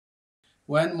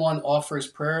When one offers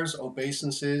prayers,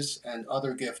 obeisances, and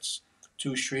other gifts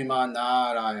to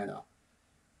Sriman-Narayana,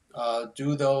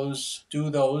 do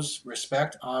those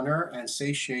respect, honor, and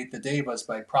satiate the Devas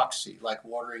by proxy, like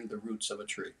watering the roots of a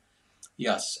tree?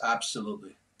 Yes,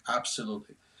 absolutely.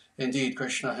 Absolutely. Indeed,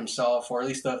 Krishna himself, or at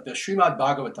least the Srimad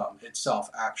Bhagavatam itself,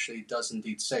 actually does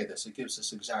indeed say this. It gives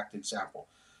this exact example.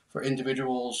 For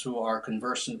individuals who are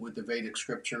conversant with the Vedic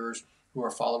scriptures, who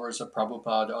are followers of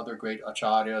Prabhupada, other great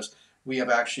acharyas, we have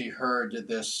actually heard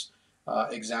this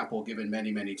example given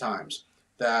many, many times.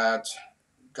 That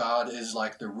God is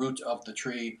like the root of the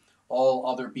tree. All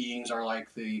other beings are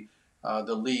like the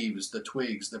leaves, the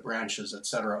twigs, the branches,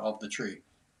 etc. of the tree.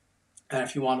 And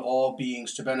if you want all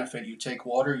beings to benefit, you take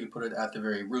water, you put it at the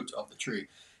very root of the tree.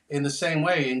 In the same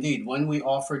way, indeed, when we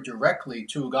offer directly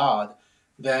to God,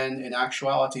 then in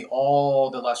actuality, all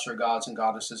the lesser gods and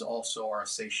goddesses also are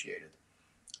satiated.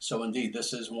 So, indeed,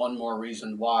 this is one more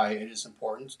reason why it is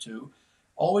important to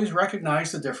always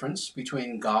recognize the difference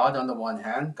between God on the one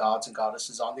hand, gods and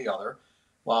goddesses on the other.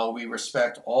 While we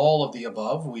respect all of the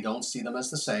above, we don't see them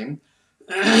as the same.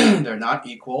 They're not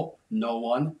equal. No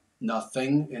one,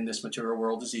 nothing in this material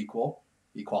world is equal.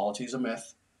 Equality is a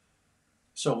myth.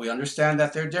 So we understand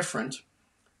that they're different,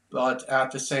 but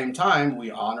at the same time, we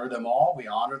honor them all. We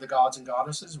honor the gods and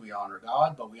goddesses. We honor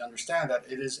God, but we understand that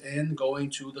it is in going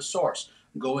to the source,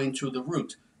 going to the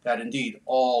root, that indeed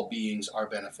all beings are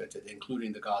benefited,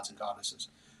 including the gods and goddesses.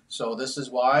 So this is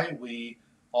why we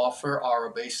offer our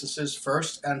obeisances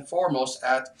first and foremost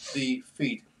at the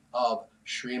feet of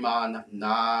Sriman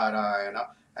Narayana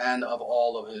and of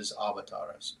all of his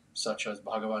avatars, such as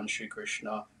Bhagavan Sri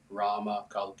Krishna, Rama,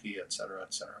 Kalki, etc.,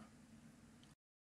 etc.